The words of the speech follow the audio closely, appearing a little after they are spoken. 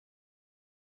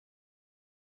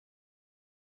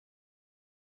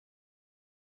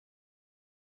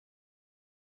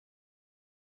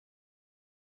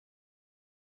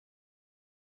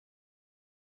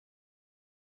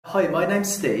Hi, my name's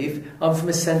Steve. I'm from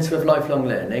a Centre of Lifelong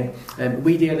Learning.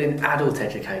 We deal in adult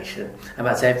education, and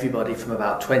that's everybody from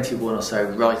about 21 or so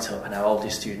right up, and our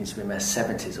oldest students are in their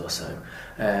 70s or so.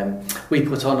 We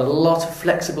put on a lot of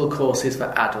flexible courses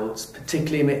for adults,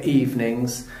 particularly in the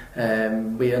evenings.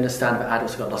 We understand that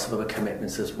adults have got lots of other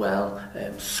commitments as well,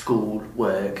 school,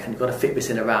 work, and you've got to fit this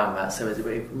in around that, so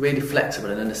we're really flexible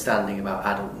and understanding about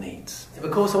adult needs. The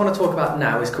course I want to talk about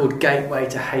now is called Gateway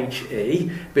to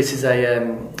HE. This is a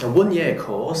one-year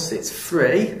course. It's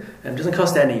free and doesn't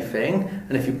cost anything,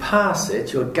 and if you pass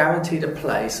it, you're guaranteed a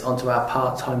place onto our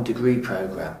part-time degree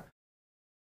programme.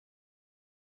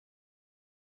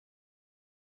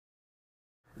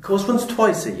 The course runs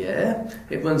twice a year.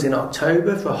 It runs in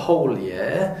October for a whole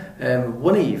year,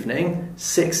 one evening,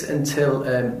 6 until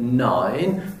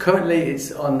 9. Currently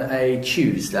it's on a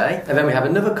Tuesday. And then we have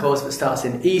another course that starts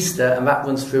in Easter, and that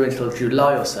runs through until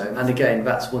July or so. And again,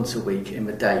 that's once a week in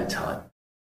the daytime.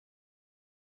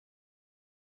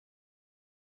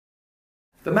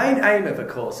 The main aim of the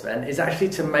course then is actually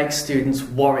to make students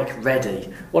Warwick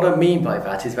ready. What I mean by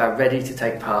that is they're ready to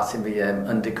take part in the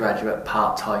undergraduate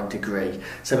part-time degree.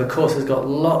 So the course has got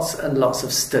lots and lots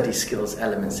of study skills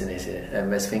elements in it.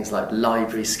 There's things like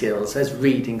library skills, there's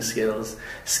reading skills,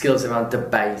 skills around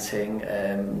debating,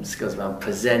 skills around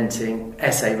presenting,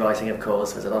 essay writing of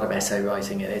course, there's a lot of essay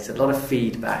writing in it, a lot of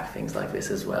feedback, things like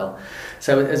this as well.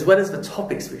 So as well as the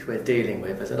topics which we're dealing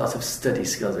with, there's a lot of study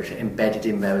skills which are embedded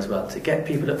in there as well to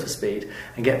get people up to speed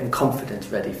and get them confident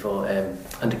ready for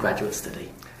undergraduate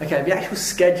study. Okay, the actual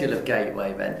schedule of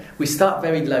Gateway then. We start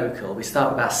very local, we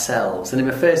start with ourselves, and in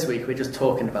the first week we're just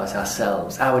talking about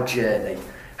ourselves, our journey.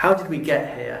 How did we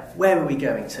get here? Where are we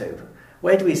going to?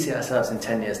 Where do we see ourselves in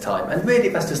 10 years' time? And really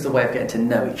that's just a way of getting to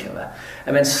know each other.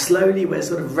 And then slowly we're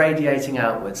sort of radiating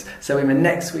outwards. So in the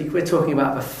next week we're talking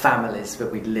about the families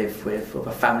that we live with, or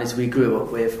the families we grew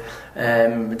up with,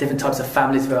 the different types of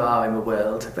families there are in the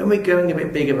world. Then we're going a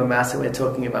bit bigger than that, so we're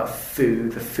talking about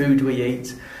food, the food we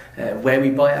eat, where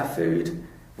we buy our food,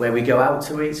 where we go out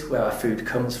to eat, where our food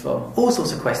comes from, all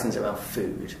sorts of questions around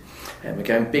food. And we're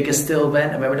going bigger still then,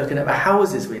 and when we're looking at the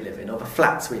houses we live in, or the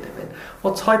flats we live in.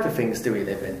 What type of things do we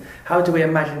live in? How do we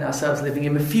imagine ourselves living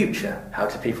in the future? How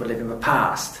do people live in the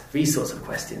past? These sorts of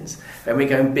questions. Then we're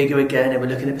going bigger again, and we're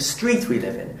looking at the street we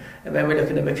live in. And then we're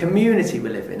looking at the community we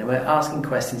live in, and we're asking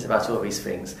questions about all these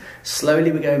things.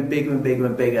 Slowly we're going bigger and bigger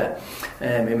and bigger.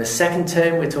 In the second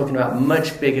term we're talking about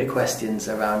much bigger questions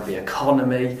around the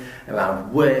economy,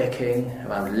 around working,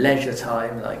 around leisure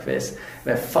time like this. And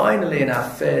then finally in our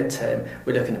third term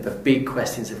we're looking at the big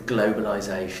questions of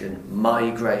globalisation,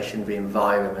 migration, the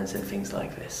environment and things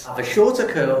like this. The shorter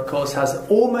course has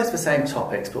almost the same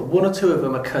topics, but one or two of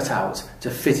them are cut out to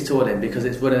fit it all in because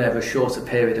it's running over a shorter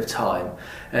period of time.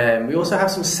 We also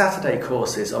have some Saturday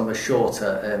courses on the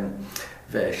shorter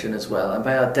version as well, and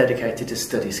they are dedicated to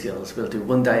study skills. We'll do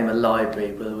one day in the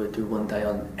library, we'll do one day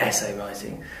on essay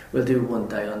writing, we'll do one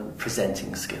day on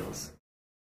presenting skills.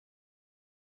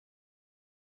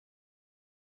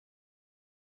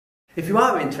 If you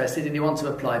are interested and you want to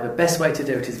apply, the best way to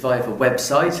do it is via the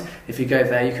website. If you go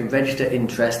there you can register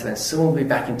interest, and someone will be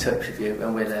back in touch with you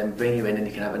and we'll bring you in and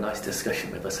you can have a nice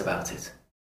discussion with us about it.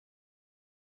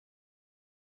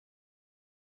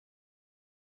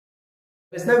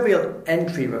 There's no real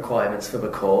entry requirements for the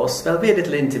course. There'll be a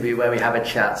little interview where we have a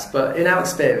chat, but in our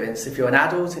experience, if you're an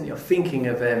adult and you're thinking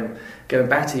of going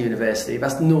back to university,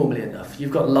 that's normally enough.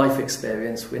 You've got life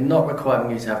experience. We're not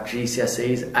requiring you to have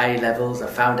GCSEs, A-levels, a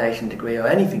foundation degree or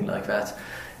anything like that.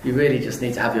 You really just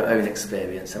need to have your own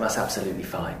experience, and that's absolutely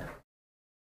fine.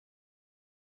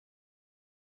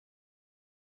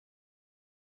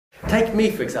 Take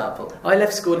me, for example. I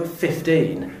left school at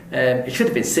 15. It should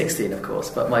have been 16, of course,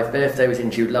 but my birthday was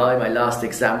in July, my last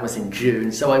exam was in June,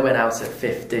 so I went out at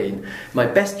 15. My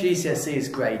best GCSE is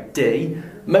grade D.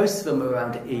 Most of them were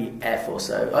around EF or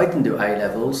so. I didn't do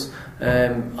A-levels.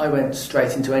 I went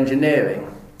straight into engineering.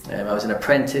 I was an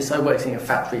apprentice. I worked in a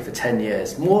factory for 10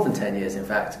 years, more than 10 years in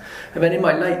fact. And then in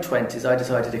my late 20s I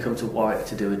decided to come to Warwick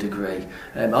to do a degree.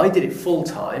 I did it full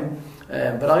time,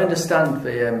 but I understand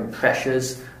the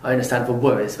pressures, I understand the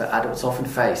worries that adults often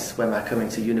face when they're coming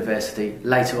to university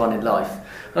later on in life.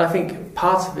 And I think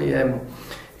part of the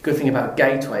good thing about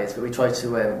Gateway is that we try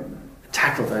to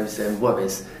tackle those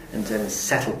worries and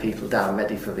settle people down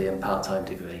ready for the part-time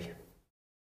degree.